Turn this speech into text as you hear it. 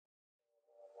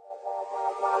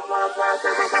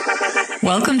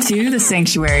Welcome to The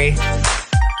Sanctuary,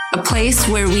 a place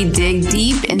where we dig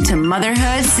deep into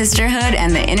motherhood, sisterhood,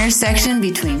 and the intersection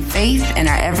between faith and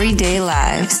our everyday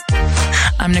lives.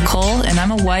 I'm Nicole, and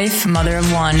I'm a wife, mother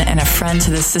of one, and a friend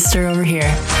to the sister over here.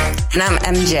 And I'm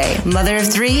MJ, mother of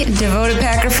three, devoted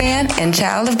Packer fan, and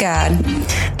child of God.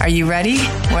 Are you ready?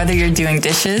 Whether you're doing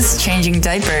dishes, changing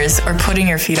diapers, or putting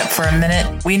your feet up for a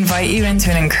minute, we invite you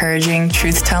into an encouraging,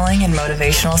 truth-telling, and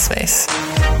motivational space.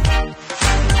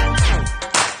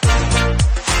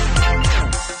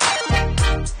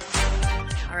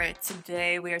 All right,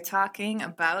 today we are talking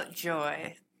about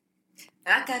joy.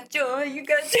 I got joy, you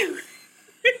got joy.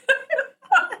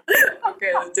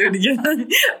 Okay, let's do it again.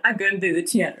 I'm going to do the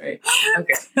chant, right?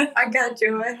 Okay. I got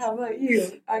joy. How about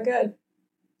you? I got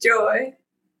joy.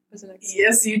 What's the next?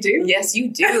 Yes, you do. Yes, you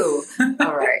do.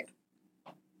 All right.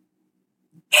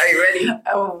 Are you ready?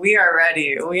 Oh, we are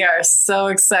ready. We are so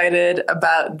excited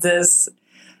about this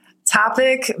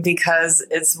topic because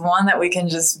it's one that we can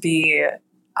just be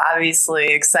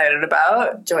obviously excited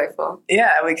about. Joyful.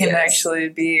 Yeah, we can actually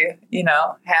be,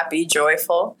 happy,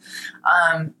 joyful.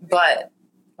 But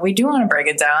we do want to break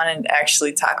it down and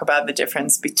actually talk about the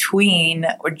difference between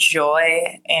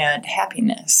joy and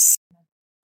happiness.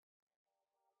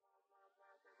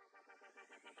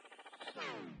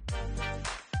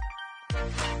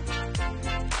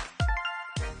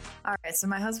 All right, so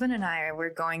my husband and I,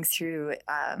 we're going through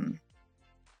an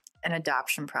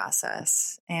adoption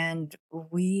process, and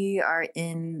we are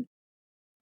in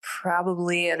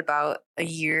probably at about a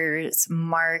year's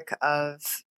mark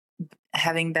of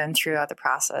having been throughout the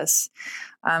process.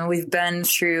 We've been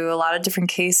through a lot of different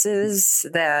cases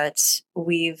that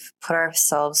we've put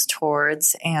ourselves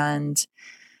towards, and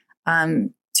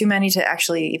too many to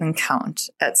actually even count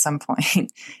at some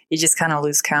point. You just kind of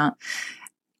lose count.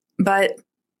 But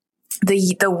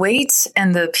the wait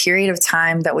and the period of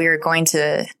time that we were going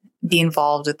to be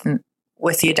involved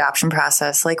with the adoption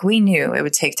process, like, we knew it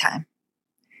would take time.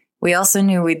 We also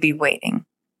knew we'd be waiting.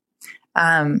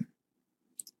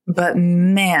 But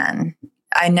man,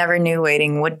 I never knew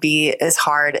waiting would be as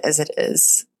hard as it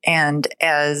is, and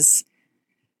as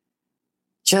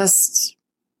just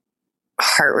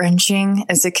heart-wrenching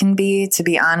as it can be, to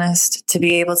be honest, to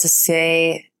be able to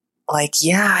say, like,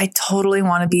 yeah, I totally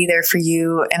want to be there for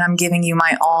you, and I'm giving you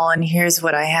my all, and here's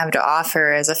what I have to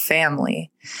offer as a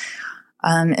family.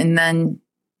 And then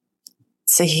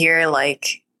to hear,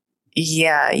 like,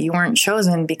 yeah, you weren't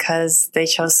chosen because they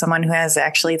chose someone who has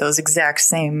actually those exact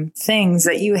same things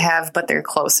that you have, but they're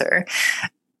closer.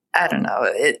 I don't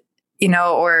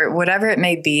know, or whatever it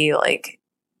may be. Like,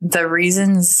 the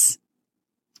reasons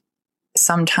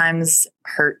sometimes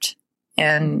hurt,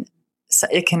 and so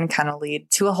it can kind of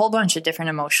lead to a whole bunch of different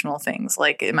emotional things.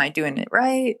 Like, am I doing it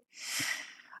right?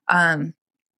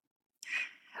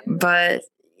 But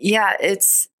yeah,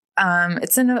 it's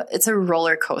a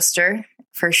roller coaster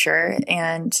for sure.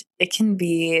 And it can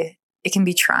be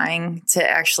trying to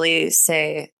actually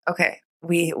say, okay,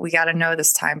 we got to know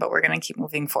this time, but we're going to keep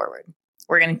moving forward.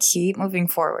 We're going to keep moving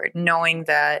forward, knowing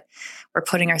that we're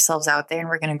putting ourselves out there and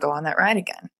we're going to go on that ride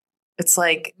again. It's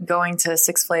like going to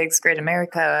Six Flags Great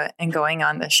America and going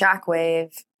on the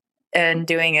Shockwave and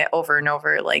doing it over and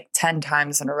over, like 10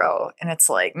 times in a row. And it's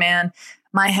like, man,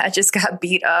 my head just got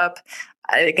beat up.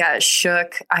 I got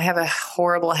shook. I have a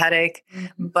horrible headache,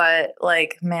 but,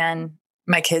 like, man,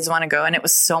 my kids want to go, and it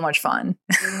was so much fun.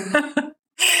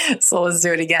 So let's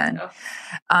do it again.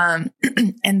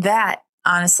 And that,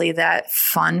 honestly, that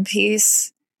fun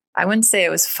piece, I wouldn't say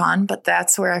it was fun, but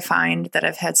that's where I find that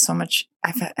I've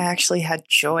actually had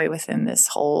joy within this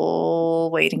whole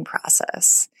waiting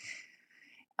process.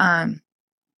 To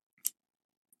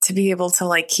be able to,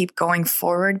 like, keep going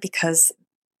forward, because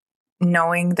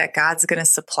knowing that God's going to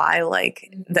supply,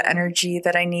 like, the energy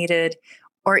that I needed,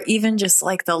 or even just,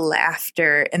 like, the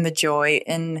laughter and the joy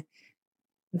in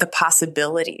the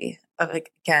possibility of,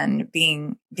 again,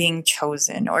 being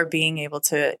chosen, or being able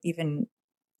to even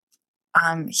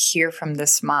hear from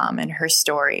this mom and her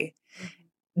story.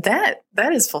 That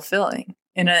is fulfilling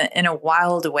in a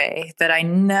wild way that I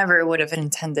never would have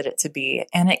intended it to be.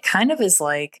 And it kind of is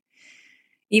like,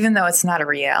 even though it's not a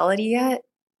reality yet,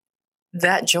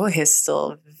 that joy is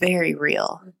still very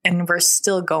real, and we're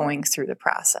still going through the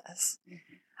process.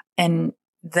 And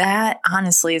that,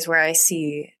 honestly, is where I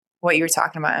see what you were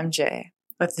talking about, MJ,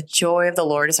 with the joy of the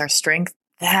Lord is our strength.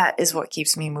 That is what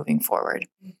keeps me moving forward.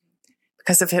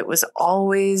 Because if it was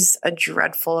always a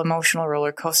dreadful emotional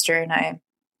roller coaster, and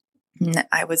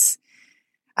I was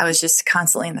just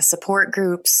constantly in the support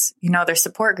groups, there's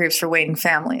support groups for waiting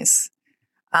families.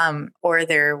 Or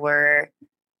there were,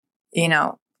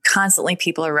 constantly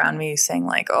people around me saying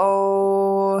like,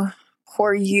 oh,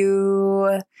 poor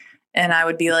you. And I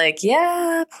would be like,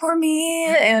 yeah, poor me,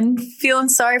 and feeling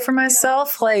sorry for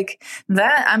myself. Like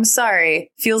that, I'm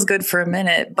sorry, feels good for a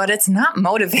minute, but it's not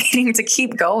motivating to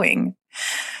keep going.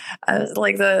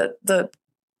 Like the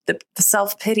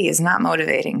self-pity is not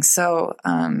motivating. So,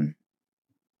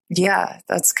 yeah,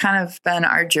 that's kind of been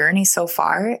our journey so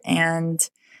far. And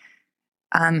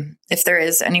if there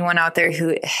is anyone out there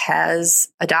who has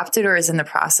adopted or is in the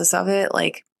process of it,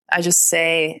 like I just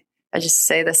say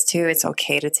this too. It's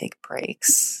okay to take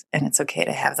breaks, and it's okay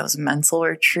to have those mental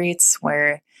retreats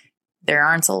where there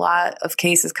aren't a lot of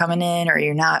cases coming in, or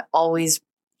you're not always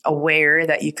aware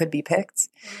that you could be picked.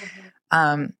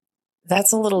 Mm-hmm.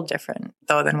 That's a little different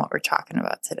though than what we're talking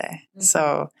about today. Mm-hmm.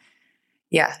 So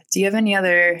yeah. Do you have any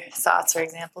other thoughts or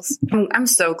examples? I'm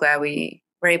so glad we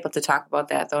were able to talk about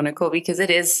that though, Nicole, because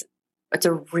it's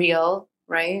a real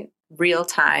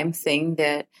time thing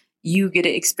that you get to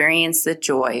experience the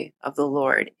joy of the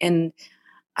Lord. And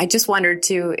I just wondered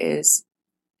too, is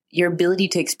your ability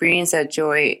to experience that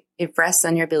joy, it rests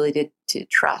on your ability to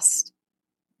trust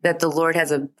that the Lord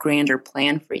has a grander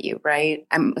plan for you, right?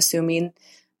 I'm assuming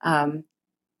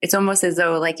it's almost as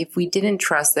though like if we didn't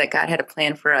trust that God had a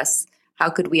plan for us,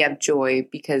 how could we have joy?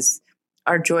 Because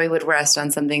our joy would rest on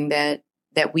something that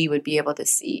we would be able to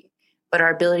see. But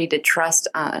our ability to trust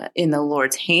in the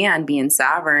Lord's hand, being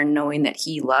sovereign, knowing that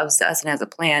he loves us and has a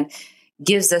plan,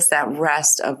 gives us that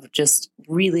rest of just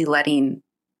really letting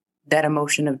that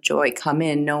emotion of joy come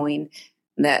in, knowing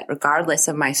that regardless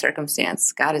of my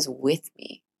circumstance, God is with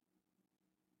me.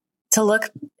 To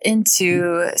look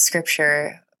into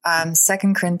scripture,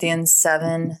 2 Corinthians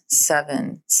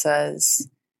 7:7 says,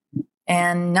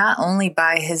 "And not only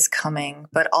by his coming,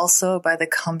 but also by the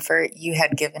comfort you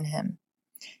had given him.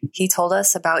 He told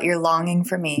us about your longing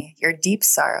for me, your deep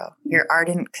sorrow, your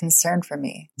ardent concern for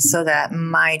me, so that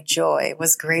my joy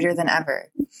was greater than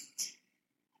ever."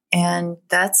 And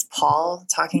that's Paul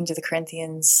talking to the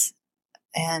Corinthians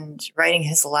and writing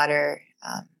his letter.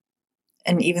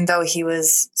 And even though he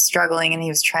was struggling and he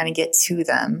was trying to get to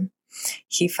them,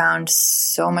 he found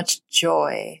so much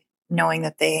joy knowing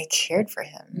that they cared for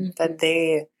him, mm-hmm. that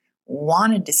they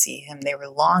wanted to see him, they were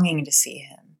longing to see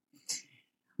him.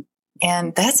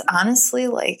 And that's honestly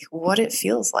like what it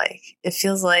feels like. It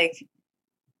feels like,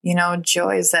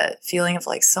 joy is that feeling of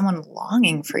like someone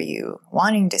longing for you,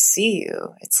 wanting to see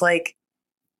you. It's like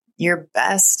your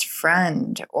best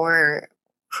friend or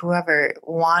whoever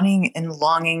wanting and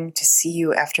longing to see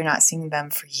you after not seeing them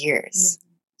for years. Mm-hmm.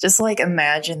 Just like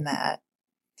imagine that.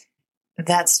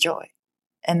 That's joy.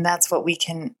 And that's what we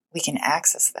can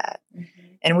access that.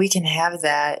 Mm-hmm. And we can have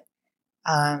that.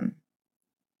 And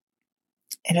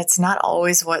it's not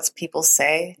always what people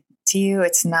say to you.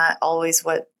 It's not always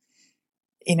what,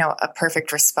 a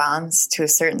perfect response to a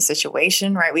certain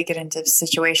situation, right? We get into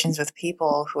situations with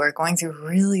people who are going through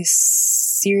really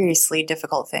seriously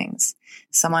difficult things.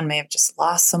 Someone may have just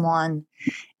lost someone,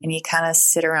 and you kind of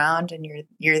sit around and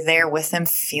you're there with them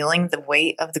feeling the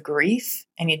weight of the grief,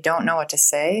 and you don't know what to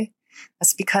say.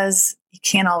 That's because you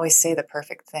can't always say the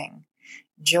perfect thing.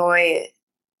 Joy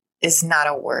is not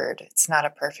a word. It's not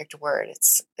a perfect word.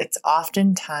 It's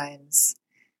oftentimes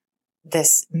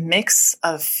this mix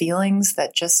of feelings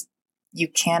that just you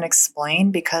can't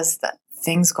explain because the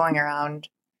things going on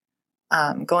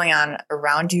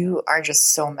around you are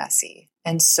just so messy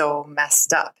and so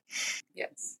messed up.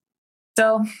 Yes.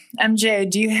 So, MJ,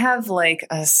 do you have like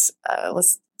let's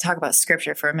talk about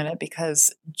scripture for a minute,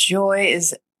 because joy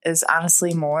is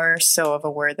honestly more so of a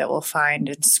word that we'll find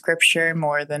in scripture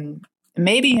more than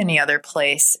maybe any other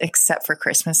place except for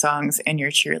Christmas songs and your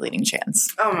cheerleading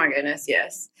chants. Oh my goodness,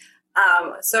 yes.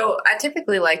 So I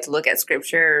typically like to look at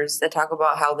scriptures that talk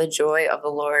about how the joy of the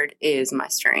Lord is my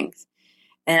strength.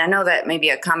 And I know that may be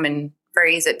a common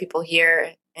phrase that people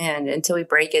hear, and until we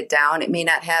break it down, it may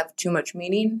not have too much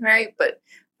meaning, right? But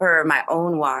for my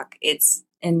own walk, it's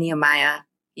in Nehemiah.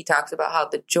 He talks about how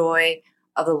the joy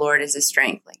of the Lord is his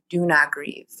strength. Like, do not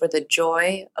grieve, for the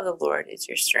joy of the Lord is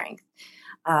your strength.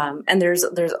 And there's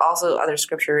also other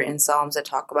scripture in Psalms that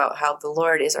talk about how the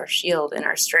Lord is our shield and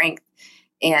our strength,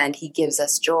 and he gives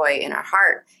us joy in our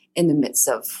heart in the midst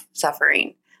of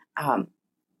suffering.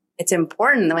 It's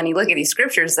important when you look at these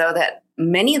scriptures, though, that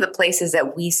many of the places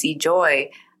that we see joy,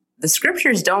 the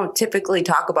scriptures don't typically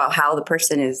talk about how the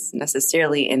person is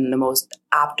necessarily in the most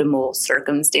optimal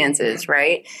circumstances,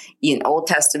 right? In Old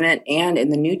Testament and in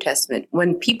the New Testament,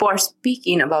 when people are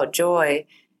speaking about joy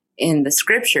in the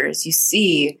scriptures, you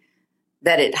see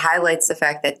that it highlights the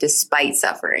fact that despite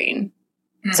suffering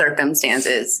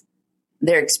circumstances,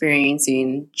 they're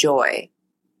experiencing joy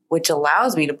which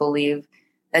allows me to believe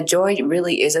that joy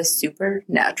really is a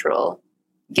supernatural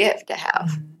gift to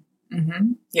have.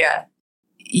 Mm-hmm. Yeah.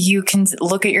 You can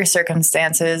look at your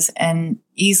circumstances and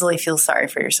easily feel sorry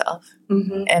for yourself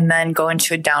and then go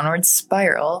into a downward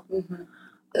spiral.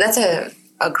 That's a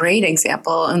great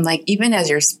example. And like, even as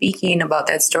you're speaking about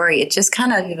that story, it just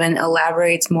kind of even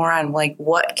elaborates more on like,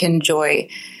 what can joy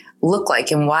look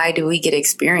like and why do we get to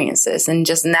experience this? And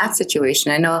just in that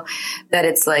situation, I know that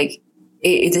it's like,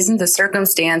 it isn't the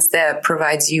circumstance that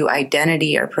provides you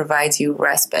identity or provides you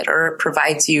respite or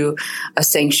provides you a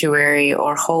sanctuary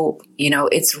or hope. You know,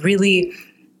 it's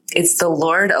the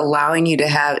Lord allowing you to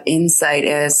have insight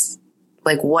as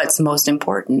like what's most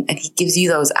important. And he gives you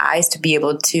those eyes to be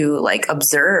able to like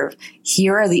observe.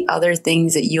 Here are the other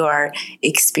things that you are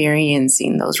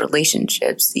experiencing, those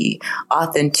relationships, the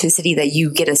authenticity that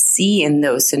you get to see in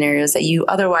those scenarios that you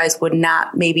otherwise would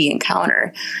not maybe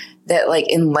encounter. That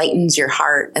like enlightens your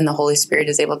heart, and the Holy Spirit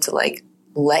is able to like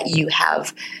let you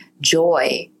have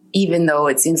joy, even though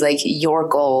it seems like your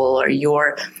goal or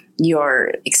your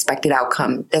expected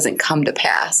outcome doesn't come to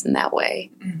pass in that way.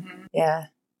 Yeah.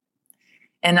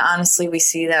 And honestly, we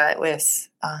see that with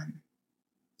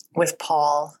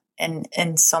Paul and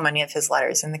in so many of his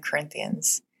letters in the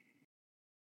Corinthians.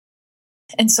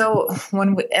 And so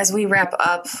as we wrap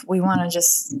up, we want to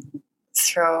just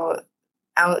throw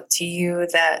out to you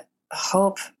that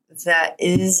hope that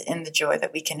is in the joy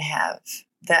that we can have,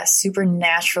 that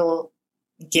supernatural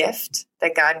gift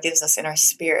that God gives us in our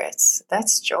spirits.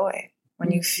 That's joy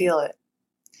when you feel it.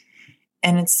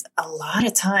 And it's a lot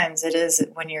of times it is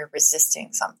when you're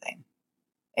resisting something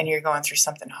and you're going through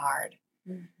something hard.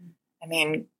 I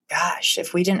mean, gosh,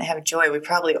 if we didn't have joy, we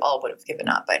probably all would have given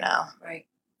up by now. Right.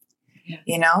 Yeah.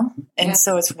 You know? And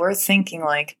so it's worth thinking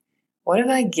like, what have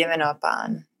I given up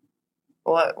on?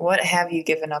 What have you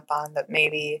given up on that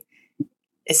maybe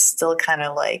is still kind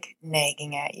of like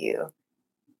nagging at you?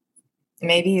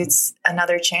 Maybe it's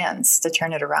another chance to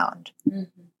turn it around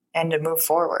and to move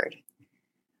forward.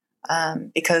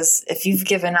 Because if you've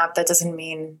given up, that doesn't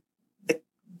mean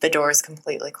the door is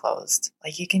completely closed.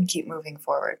 Like you can keep moving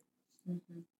forward.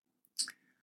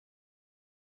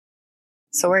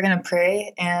 So we're going to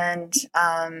pray and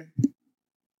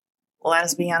let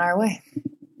us be on our way.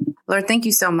 Lord, thank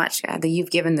you so much, God, that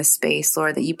you've given the space,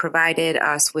 Lord, that you provided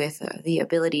us with the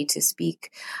ability to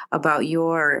speak about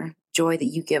your joy that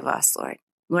you give us, Lord.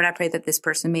 Lord, I pray that this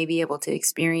person may be able to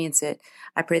experience it.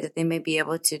 I pray that they may be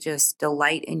able to just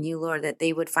delight in you, Lord, that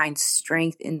they would find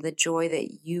strength in the joy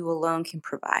that you alone can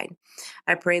provide.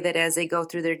 I pray that as they go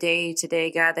through their day today,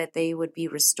 God, that they would be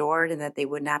restored and that they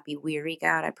would not be weary,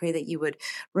 God. I pray that you would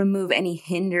remove any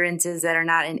hindrances that are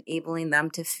not enabling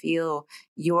them to feel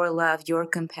your love, your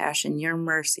compassion, your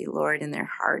mercy, Lord, in their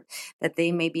heart, that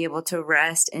they may be able to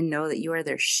rest and know that you are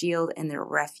their shield and their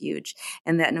refuge,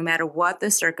 and that no matter what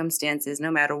the circumstances,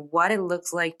 no matter what it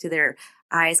looks like to their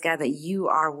eyes, God, that you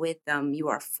are with them, you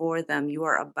are for them, you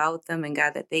are about them, and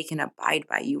God, that they can abide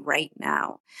by you right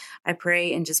now. I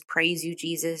pray and just praise you,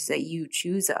 Jesus, that you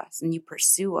choose us and you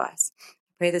pursue us.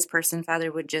 I pray this person,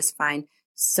 Father, would just find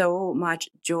so much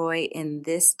joy in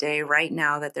this day right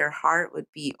now, that their heart would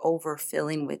be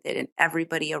overfilling with it, and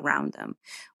everybody around them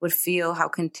would feel how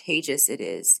contagious it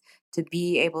is to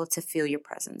be able to feel your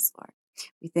presence, Lord.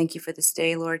 We thank you for this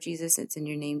day, Lord Jesus. It's in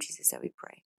your name, Jesus, that we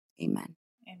pray. Amen.